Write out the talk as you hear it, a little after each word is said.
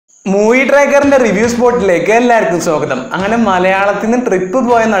Movie ട്രാക്കറിന്റെ review സ്പോട്ടിലേക്ക് എല്ലാവർക്കും സ്വാഗതം. അങ്ങനെ മലയാളത്തിൽ നിന്ന് ട്രിപ്പ്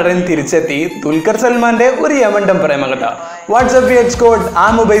പോയ നടൻ തിരിച്ചെത്തി. ദുൽഖർ സൽമാന്റെ ഒരു യമണ്ടൻ പ്രേമകഥ. WhatsApp H code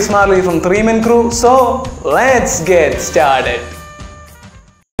I'm Ubais from 3 Men Crew. So let's get started.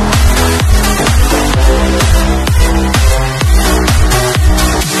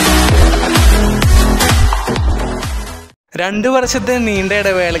 രണ്ട് വർഷത്തെ നീണ്ട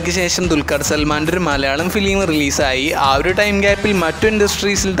ഇടവേളയ്ക്ക് ശേഷം ദുൽഖർ സൽമാൻ്റെ ഒരു മലയാളം ഫിലിം റിലീസായി. ആ ഒരു ടൈം ഗ്യാപ്പിൽ മറ്റു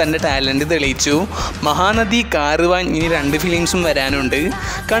ഇൻഡസ്ട്രീസിൽ തൻ്റെ ടാലൻറ്റ് തെളിയിച്ചു. മഹാനദി, കാറുവാൻ, ഇനി 2 ഫിലിംസും വരാനുണ്ട്.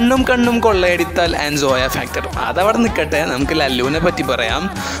 കണ്ണും കണ്ണും കൊള്ളയടിത്താൽ ആൻഡ് സോയ ഫാക്ടർ. അതവിടെ നിൽക്കട്ടെ, നമുക്ക് ലല്ലുവിനെ പറ്റി പറയാം.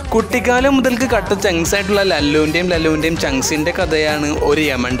 കുട്ടിക്കാലം മുതൽക്ക് കട്ട ചങ്ക്സ് ആയിട്ടുള്ള ലല്ലുവിൻ്റെയും ചങ്ക്സിൻ്റെ കഥയാണ് ഒരു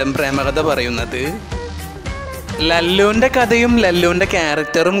യമണ്ടൻ പ്രേമകഥ പറയുന്നത്. ലല്ലുവിൻ്റെ കഥയും ലല്ലുവിൻ്റെ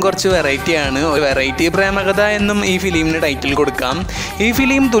ക്യാരക്ടറും കുറച്ച് വെറൈറ്റിയാണ്. ഒരു വെറൈറ്റി പ്രേമകഥ എന്നും ഈ ഫിലിമിന് ടൈറ്റിൽ കൊടുക്കാം. ഈ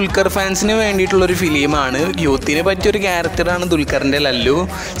ഫിലിം ദുൽഖർ ഫാൻസിന് വേണ്ടിയിട്ടുള്ളൊരു ഫിലിമാണ്. യൂത്തിന് പറ്റിയൊരു ക്യാരക്ടറാണ് ദുൽഖറിൻ്റെ ലല്ലു.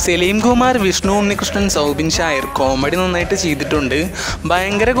 സലീം കുമാർ, വിഷ്ണു ഉണ്ണികൃഷ്ണൻ, സൗബിൻ ഷായർ കോമഡി നന്നായിട്ട് ചെയ്തിട്ടുണ്ട്.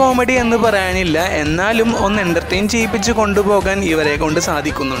 ഭയങ്കര കോമഡി എന്ന് പറയാനില്ല, എന്നാലും ഒന്ന് എൻ്റർടൈൻ ചെയ്യിപ്പിച്ച് കൊണ്ടുപോകാൻ ഇവരെ കൊണ്ട്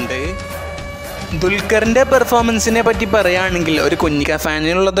സാധിക്കുന്നുണ്ട്. ദുൽഖറിൻ്റെ പെർഫോമൻസിനെ പറ്റി പറയുകയാണെങ്കിൽ ഒരു കുഞ്ഞിക്ക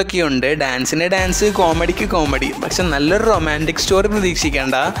ഫാനിനുള്ളതൊക്കെയുണ്ട്. ഡാൻസിന് ഡാൻസ്, കോമഡിക്ക് കോമഡി. പക്ഷെ നല്ലൊരു റൊമാൻറ്റിക് സ്റ്റോറി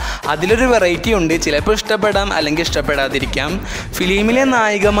പ്രതീക്ഷിക്കേണ്ട. അതിലൊരു വെറൈറ്റി ഉണ്ട്. ചിലപ്പോൾ ഇഷ്ടപ്പെടാം, അല്ലെങ്കിൽ ഇഷ്ടപ്പെടാതിരിക്കാം. ഫിലിമിലെ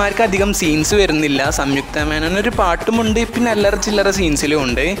നായികമാർക്ക് അധികം സീൻസ് വരുന്നില്ല. സംയുക്ത മേനോനൊരു പാട്ടുമുണ്ട്, പിന്നെ അല്ലറ ചില്ലറ സീൻസിലും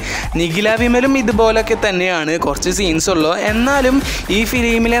ഉണ്ട്. നിഖില വിമലും ഇതുപോലൊക്കെ തന്നെയാണ്, കുറച്ച് സീൻസ് ഉള്ളൂ. എന്നാലും ഈ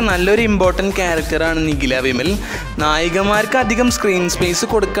ഫിലിമിലെ നല്ലൊരു ഇമ്പോർട്ടൻറ്റ് ക്യാരക്ടറാണ് നിഖില വിമൽ. നായികമാർക്ക് അധികം സ്ക്രീൻ സ്പേസ്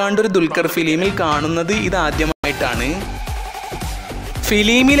കൊടുക്കാണ്ട് ഒരു ദുൽഖർ ഫിലിമിൽ കാണുന്നത് ഇതാദ്യമായിട്ടാണ്.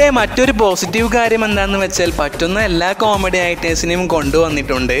 ഫിലിമിലെ മറ്റൊരു പോസിറ്റീവ് കാര്യം എന്താണെന്ന് വെച്ചാൽ പറ്റുന്ന എല്ലാ കോമഡി ആക്ടേഴ്സിനെയും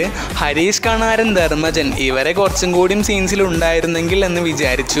കൊണ്ടുവന്നിട്ടുണ്ട്. ഹരീഷ് കണാരൻ, ധർമ്മജൻ ഇവരെ കുറച്ചും കൂടിയും സീൻസിൽ ഉണ്ടായിരുന്നെങ്കിൽ എന്ന്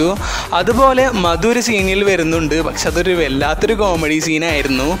വിചാരിച്ചു. അതുപോലെ മധു ഒരു സീനിൽ വരുന്നുണ്ട്, പക്ഷെ അതൊരു വല്ലാത്തൊരു കോമഡി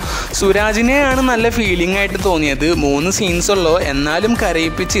സീനായിരുന്നു. സുരാജിനെയാണ് നല്ല ഫീലിംഗ് ആയിട്ട് തോന്നിയത്. 3 സീൻസ് ഉള്ളൂ, എന്നാലും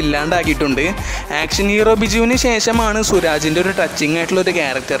കരയിപ്പിച്ചില്ലാണ്ടാക്കിയിട്ടുണ്ട്. ആക്ഷൻ ഹീറോ ബിജുവിന് ശേഷമാണ് സുരാജിൻ്റെ ഒരു ടച്ചിങ് ആയിട്ടുള്ളൊരു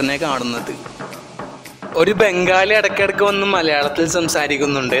ക്യാരക്ടറിനെ കാണുന്നത്. ഒരു ബംഗാളി ഇടയ്ക്കിടയ്ക്ക് വന്ന് മലയാളത്തിൽ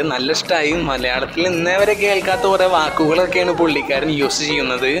സംസാരിക്കുന്നുണ്ട്. നല്ല ഇഷ്ടമായി. മലയാളത്തിൽ ഇന്നേ വരെ കേൾക്കാത്ത കുറേ വാക്കുകളൊക്കെയാണ് പുള്ളിക്കാരൻ യൂസ്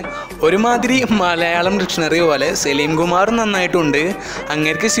ചെയ്യുന്നത്. ഒരുമാതിരി മലയാളം ഡിക്ഷണറി പോലെ. സലീം കുമാർ നന്നായിട്ടുണ്ട്.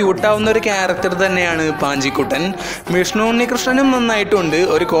 അങ്ങേർക്ക് സ്യൂട്ടാവുന്ന ഒരു ക്യാരക്ടർ തന്നെയാണ് പാഞ്ചിക്കുട്ടൻ. വിഷ്ണു ഉണ്ണികൃഷ്ണനും നന്നായിട്ടുണ്ട്.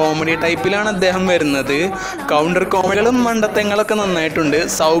 ഒരു കോമഡി ടൈപ്പിലാണ് അദ്ദേഹം വരുന്നത്. കൗണ്ടർ കോമഡികളും മണ്ടത്തങ്ങളൊക്കെ നന്നായിട്ടുണ്ട്.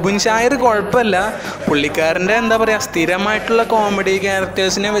 സൗബിൻ ഷായർ കുഴപ്പമില്ല. പുള്ളിക്കാരൻ്റെ എന്താ പറയുക, സ്ഥിരമായിട്ടുള്ള കോമഡി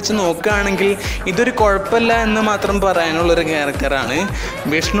ക്യാരക്ടേഴ്സിനെ വെച്ച് നോക്കുകയാണെങ്കിൽ ഇതൊരു കുഴപ്പമില്ല എന്ന് മാത്രം പറയാനുള്ളൊരു ക്യാരക്ടറാണ്.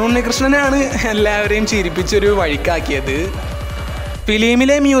 വിഷ്ണു ഉണ്ണികൃഷ്ണനാണ് എല്ലാവരെയും ചിരിപ്പിച്ചൊരു വഴിക്കാക്കിയത്.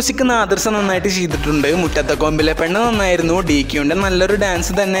 ഫിലിമിലെ മ്യൂസിക് നാദർസ നന്നായിട്ട് ചെയ്തിട്ടുണ്ട്. മുറ്റത്തെ കൊമ്പിലെ പെണ്ണ് നന്നായിരുന്നു. DQൻ്റെ നല്ലൊരു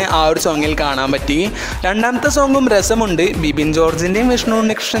ഡാൻസ് തന്നെ ആ ഒരു സോങ്ങിൽ കാണാൻ പറ്റി. 2ാമത്തെ സോങ്ങും രസമുണ്ട്. ബിബിൻ ജോർജിൻ്റെയും വിഷ്ണു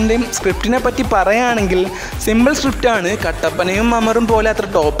ഉണ്ണികൃഷ്ണൻ്റെയും സ്ക്രിപ്റ്റിനെ പറ്റി പറയുകയാണെങ്കിൽ സിമ്പിൾ സ്ക്രിപ്റ്റാണ്. കട്ടപ്പനയും അമറും പോലെ അത്ര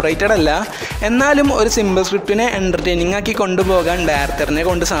ടോപ്പ് റേറ്റഡ് അല്ല. എന്നാലും ഒരു സിമ്പിൾ സ്ക്രിപ്റ്റിനെ എൻ്റർടൈനിങ് ആക്കി കൊണ്ടുപോകാൻ ഡയറക്ടറിനെ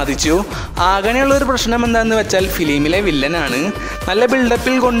കൊണ്ട് സാധിച്ചു. ആകെയുള്ളൊരു പ്രശ്നം എന്താണെന്ന് വെച്ചാൽ ഫിലിമിലെ വില്ലനാണ്. നല്ല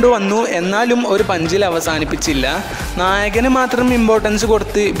ബിൽഡപ്പിൽ കൊണ്ടുവന്നു, എന്നാലും ഒരു പഞ്ചിൽ അവസാനിപ്പിച്ചില്ല. നായകന് മാത്രം ഇമ്പോർട്ടൻസ്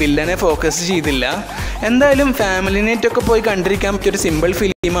കൊടുത്ത് വില്ലനെ ഫോക്കസ് ചെയ്തില്ല. എന്തായാലും ഫാമിലിനായിട്ടൊക്കെ പോയി കണ്ടിരിക്കാൻ പറ്റിയൊരു സിമ്പിൾ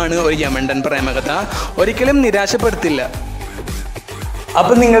ഫിലിമാണ് ഒരു യമണ്ടൻ പ്രേമകഥ. ഒരിക്കലും നിരാശപ്പെടുത്തില്ല.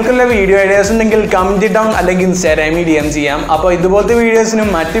 അപ്പോൾ നിങ്ങൾക്കുള്ള വീഡിയോ ഐഡിയാസ് ഉണ്ടെങ്കിൽ കമൻറ്റ് ഡൗൺ അല്ലെങ്കിൽ ഇൻസ്റ്റാഗ്രാമിൽ DM ചെയ്യാം. അപ്പോൾ ഇതുപോലത്തെ വീഡിയോസിനും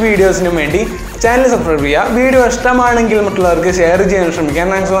മറ്റ് വീഡിയോസിനും വേണ്ടി ചാനൽ സബ്സ്ക്രൈബ് ചെയ്യുക. വീഡിയോ ഇഷ്ടമാണെങ്കിൽ മറ്റുള്ളവർക്ക് ഷെയർ ചെയ്യാൻ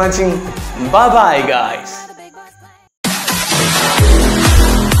ശ്രമിക്കാം. Thanks for watching. Bye bye guys.